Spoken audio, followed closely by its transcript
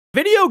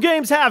Video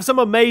games have some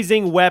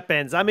amazing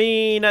weapons. I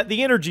mean,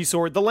 the energy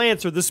sword, the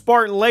lancer, the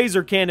Spartan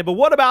laser cannon, but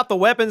what about the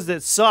weapons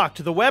that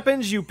sucked? The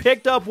weapons you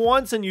picked up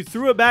once and you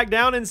threw it back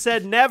down and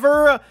said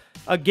never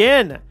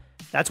again.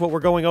 That's what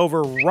we're going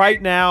over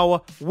right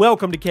now.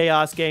 Welcome to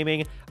Chaos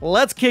Gaming.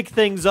 Let's kick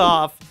things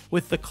off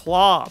with the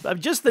Clob,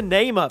 just the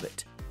name of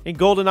it, in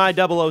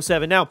GoldenEye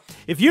 007. Now,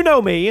 if you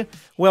know me,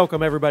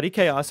 welcome everybody,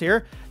 Chaos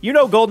here. You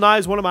know GoldenEye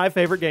is one of my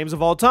favorite games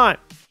of all time.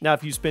 Now,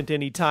 if you spent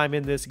any time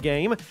in this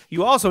game,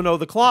 you also know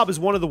the Clob is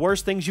one of the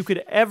worst things you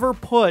could ever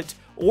put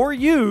or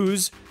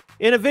use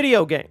in a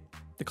video game.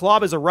 The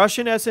Clob is a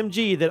Russian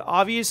SMG that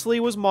obviously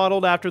was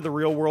modeled after the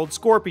real-world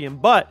Scorpion,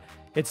 but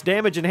its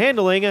damage and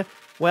handling,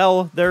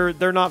 well, they're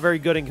not very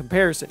good in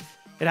comparison.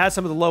 It has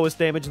some of the lowest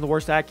damage and the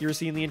worst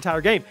accuracy in the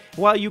entire game.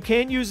 While you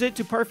can use it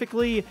to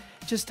perfectly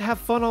just have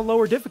fun on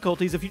lower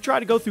difficulties, if you try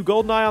to go through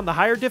GoldenEye on the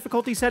higher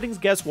difficulty settings,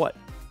 guess what?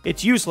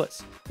 It's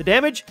useless. The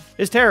damage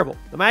is terrible.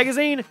 The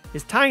magazine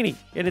is tiny,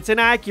 and it's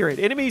inaccurate.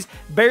 Enemies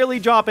barely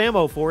drop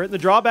ammo for it, and the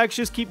drawbacks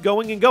just keep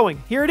going and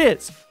going. Here it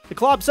is. The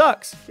Clob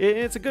sucks.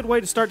 It's a good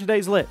way to start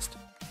today's list.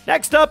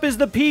 Next up is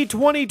the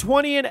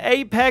P2020 in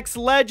Apex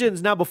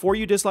Legends. Now, before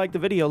you dislike the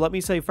video, let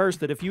me say first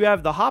that if you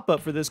have the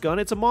hop-up for this gun,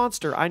 it's a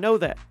monster. I know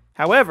that.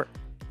 However,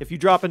 if you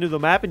drop into the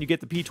map and you get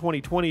the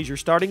P2020 as your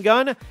starting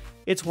gun,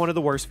 it's one of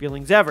the worst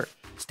feelings ever.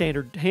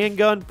 Standard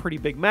handgun, pretty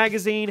big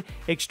magazine,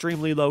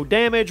 extremely low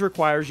damage,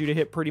 requires you to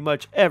hit pretty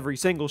much every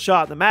single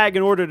shot in the mag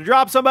in order to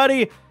drop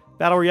somebody.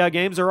 Battle Royale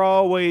games are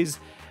always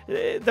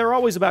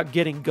about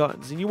getting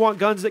guns, and you want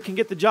guns that can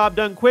get the job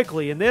done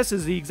quickly, and this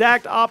is the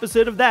exact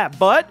opposite of that.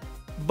 But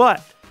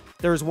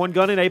there's one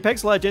gun in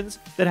Apex Legends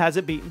that has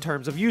it beat in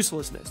terms of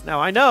uselessness.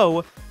 Now, I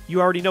know you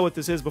already know what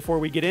this is before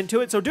we get into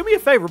it, so do me a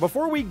favor,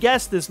 before we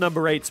guess this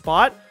number 8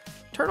 spot,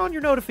 turn on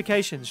your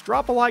notifications,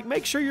 drop a like,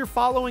 make sure you're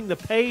following the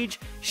page,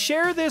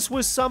 share this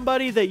with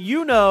somebody that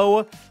you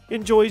know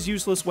enjoys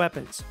useless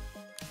weapons.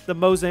 The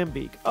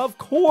Mozambique, of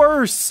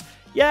course,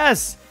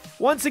 yes,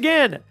 once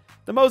again,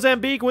 the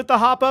Mozambique with the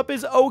hop-up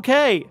is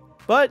okay,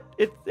 but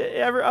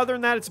other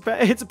than that,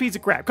 it's a piece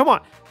of crap. Come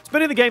on.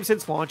 Been in the game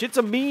since launch. It's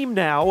a meme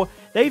now.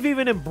 They've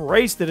even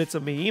embraced that it's a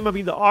meme. I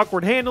mean, the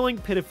awkward handling,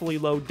 pitifully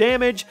low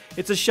damage.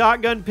 It's a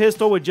shotgun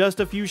pistol with just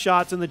a few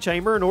shots in the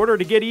chamber. In order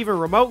to get even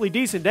remotely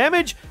decent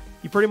damage,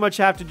 you pretty much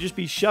have to just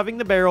be shoving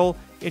the barrel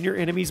in your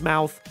enemy's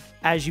mouth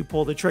as you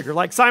pull the trigger.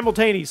 Like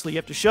simultaneously, you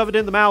have to shove it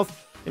in the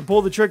mouth and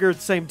pull the trigger at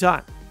the same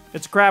time.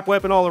 It's a crap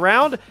weapon all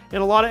around,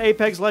 and a lot of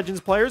Apex Legends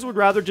players would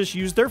rather just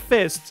use their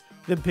fists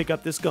than pick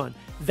up this gun.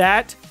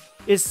 That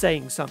is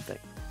saying something.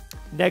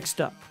 Next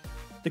up,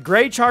 the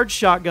Gray Charge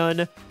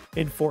Shotgun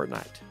in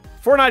Fortnite.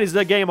 Fortnite is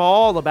the game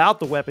all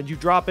about the weapons. You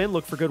drop in,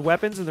 look for good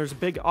weapons, and there's a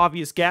big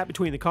obvious gap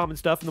between the common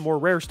stuff and the more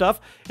rare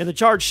stuff. And the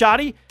Charge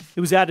Shotty,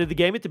 it was added to the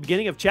game at the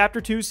beginning of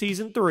Chapter 2,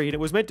 Season 3, and it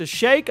was meant to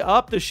shake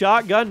up the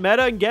shotgun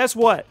meta, and guess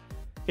what?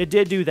 It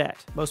did do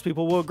that. Most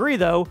people will agree,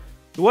 though,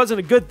 it wasn't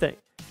a good thing.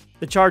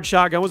 The Charge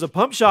Shotgun was a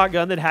pump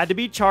shotgun that had to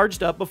be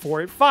charged up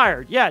before it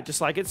fired. Yeah,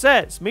 just like it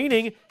says,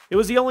 meaning it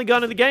was the only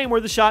gun in the game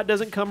where the shot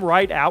doesn't come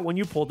right out when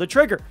you pull the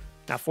trigger.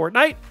 Now,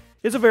 Fortnite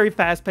is a very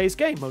fast-paced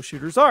game. Most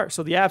shooters are.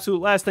 So the absolute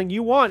last thing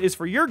you want is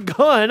for your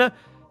gun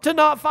to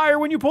not fire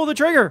when you pull the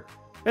trigger.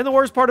 And the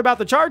worst part about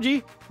the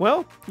Chargy,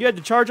 well, you had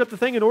to charge up the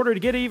thing in order to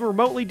get even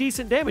remotely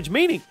decent damage,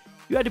 meaning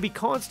you had to be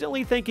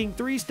constantly thinking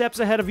 3 steps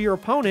ahead of your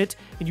opponent,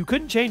 and you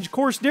couldn't change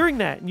course during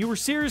that, and you were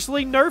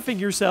seriously nerfing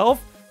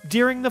yourself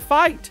during the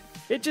fight.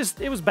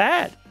 It was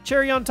bad.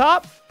 Cherry on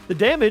top, the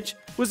damage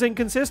was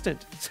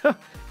inconsistent. So,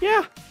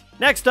 yeah.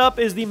 Next up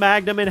is the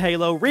Magnum in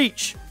Halo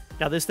Reach.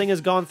 Now, this thing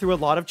has gone through a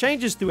lot of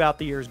changes throughout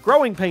the years,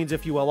 growing pains,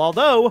 if you will,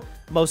 although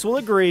most will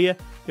agree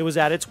it was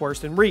at its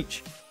worst in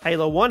Reach.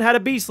 Halo 1 had a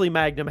beastly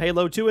Magnum.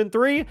 Halo 2 and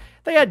 3,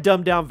 they had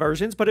dumbed-down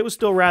versions, but it was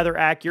still rather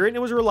accurate, and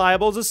it was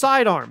reliable as a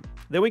sidearm.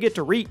 Then we get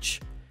to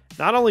Reach.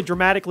 Not only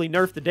dramatically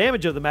nerfed the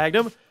damage of the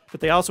Magnum,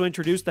 but they also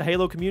introduced the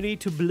Halo community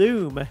to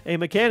Bloom, a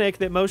mechanic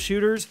that most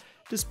shooters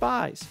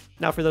despise.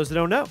 Now, for those that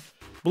don't know,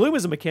 Bloom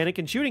is a mechanic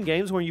in shooting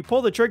games where you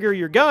pull the trigger of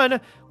your gun,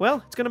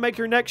 well, it's going to make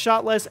your next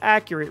shot less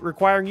accurate,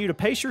 requiring you to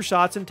pace your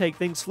shots and take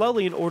things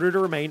slowly in order to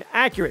remain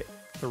accurate.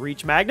 The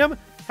Reach Magnum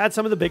had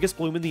some of the biggest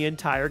bloom in the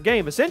entire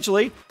game,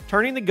 essentially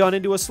turning the gun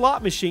into a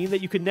slot machine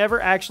that you could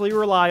never actually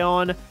rely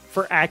on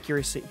for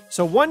accuracy.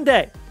 So one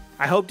day,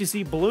 I hope to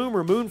see Bloom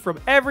removed from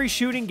every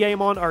shooting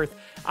game on Earth.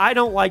 I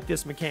don't like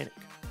this mechanic.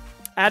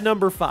 At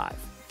number 5,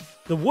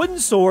 the wooden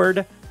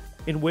sword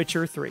in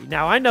Witcher 3.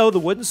 Now, I know the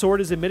wooden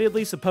sword is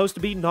admittedly supposed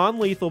to be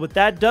non-lethal, but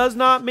that does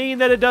not mean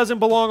that it doesn't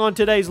belong on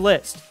today's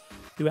list.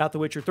 Throughout The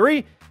Witcher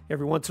 3,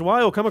 every once in a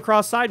while you'll come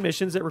across side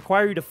missions that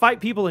require you to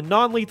fight people in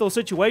non-lethal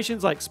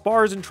situations like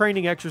spars and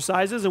training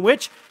exercises in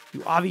which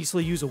you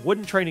obviously use a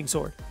wooden training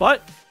sword.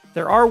 But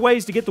there are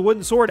ways to get the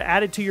wooden sword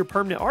added to your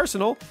permanent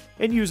arsenal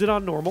and use it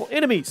on normal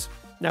enemies.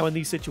 Now, in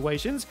these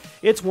situations,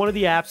 it's one of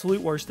the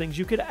absolute worst things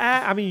you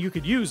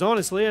could use,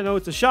 honestly. I know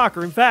it's a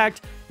shocker. In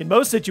fact, in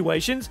most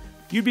situations,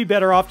 you'd be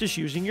better off just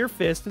using your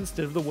fist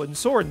instead of the wooden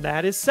sword, and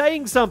that is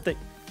saying something.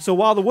 So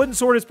while the wooden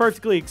sword is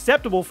perfectly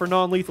acceptable for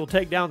non-lethal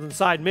takedowns and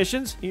side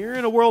missions, you're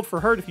in a world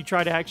for hurt if you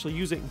try to actually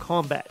use it in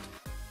combat.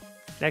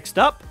 Next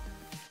up,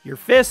 your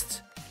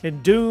fists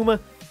in Doom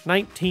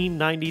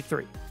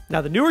 1993.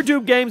 Now, the newer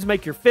Doom games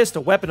make your fist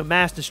a weapon of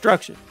mass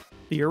destruction.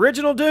 The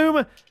original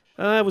Doom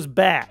was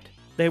bad.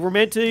 They were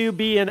meant to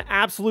be an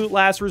absolute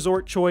last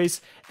resort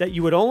choice that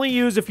you would only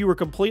use if you were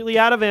completely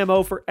out of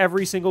ammo for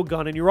every single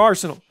gun in your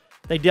arsenal.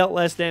 They dealt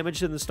less damage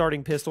than the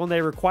starting pistol, and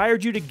they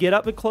required you to get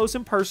up close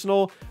and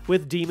personal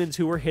with demons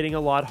who were hitting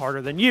a lot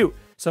harder than you.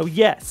 So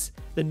yes,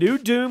 the new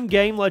Doom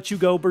game lets you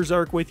go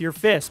berserk with your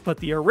fist, but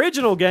the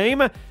original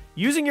game,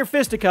 using your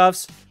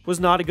fisticuffs, was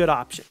not a good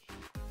option.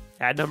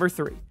 At number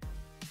 3,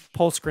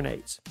 pulse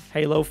grenades,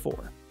 Halo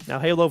 4. Now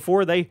Halo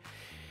 4, they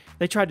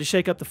tried to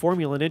shake up the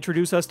formula and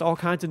introduce us to all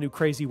kinds of new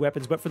crazy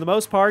weapons, but for the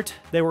most part,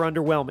 they were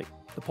underwhelming.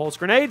 The pulse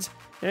grenades,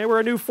 they were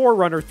a new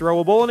Forerunner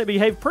throwable, and it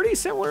behaved pretty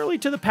similarly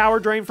to the power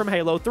drain from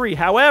Halo 3.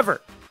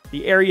 However,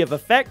 the area of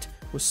effect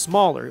was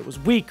smaller, it was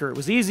weaker, it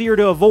was easier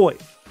to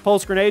avoid.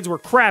 Pulse grenades were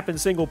crap in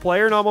single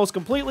player and almost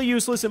completely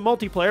useless in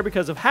multiplayer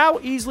because of how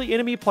easily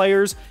enemy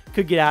players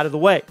could get out of the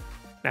way.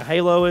 Now,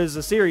 Halo as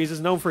a series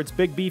is known for its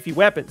big beefy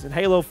weapons. In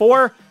Halo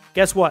 4,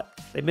 guess what?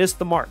 They missed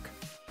the mark.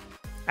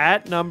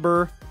 At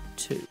number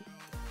 2,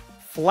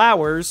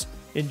 flowers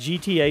in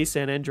GTA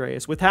San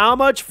Andreas. With how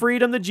much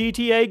freedom the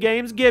GTA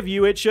games give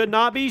you, it should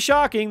not be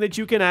shocking that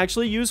you can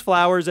actually use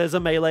flowers as a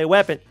melee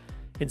weapon.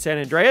 In San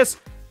Andreas,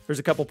 there's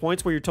a couple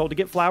points where you're told to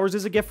get flowers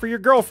as a gift for your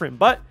girlfriend,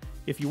 but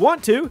if you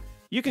want to,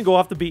 you can go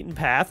off the beaten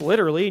path,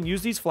 literally, and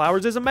use these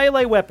flowers as a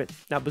melee weapon.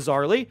 Now,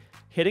 bizarrely,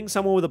 hitting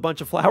someone with a bunch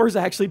of flowers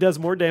actually does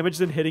more damage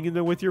than hitting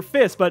them with your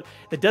fist, but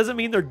it doesn't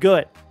mean they're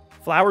good.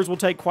 Flowers will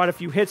take quite a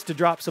few hits to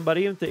drop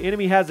somebody, and if the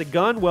enemy has a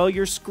gun, well,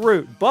 you're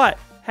screwed. But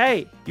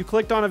hey, you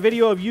clicked on a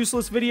video of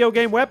useless video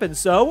game weapons,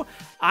 so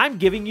I'm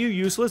giving you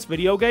useless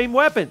video game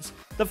weapons.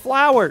 The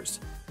flowers.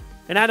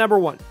 And at number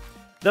 1,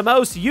 the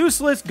most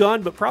useless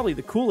gun, but probably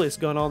the coolest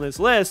gun on this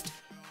list,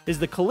 is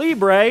the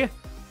Calibre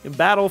in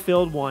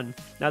Battlefield 1.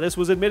 Now, this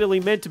was admittedly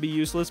meant to be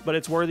useless, but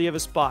it's worthy of a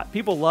spot.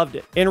 People loved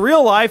it. In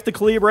real life, the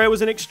Calibre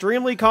was an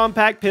extremely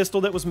compact pistol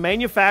that was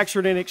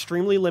manufactured in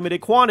extremely limited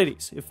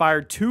quantities. It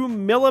fired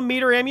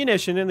 2mm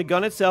ammunition, and the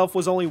gun itself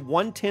was only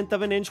 1/10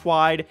 of an inch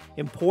wide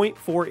and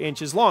 0.4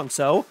 inches long.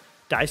 So,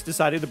 DICE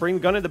decided to bring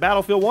the gun into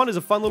Battlefield 1 as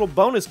a fun little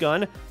bonus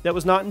gun that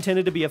was not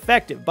intended to be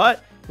effective,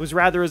 but it was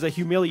rather as a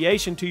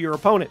humiliation to your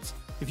opponents.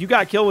 If you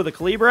got killed with a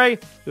Calibre,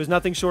 it was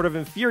nothing short of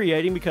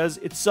infuriating because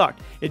it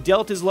sucked. It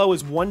dealt as low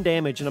as 1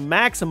 damage and a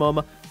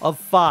maximum of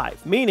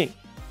 5, meaning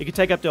it could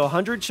take up to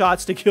 100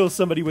 shots to kill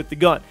somebody with the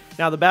gun.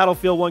 Now, the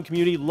Battlefield 1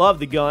 community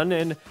loved the gun,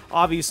 and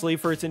obviously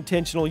for its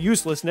intentional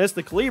uselessness,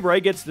 the Calibre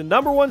gets the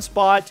number 1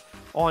 spot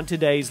on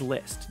today's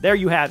list. There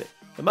you have it.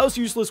 The most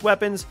useless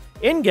weapons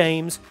in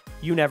games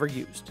you never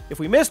used. If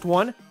we missed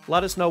one,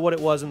 let us know what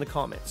it was in the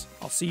comments.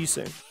 I'll see you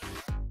soon.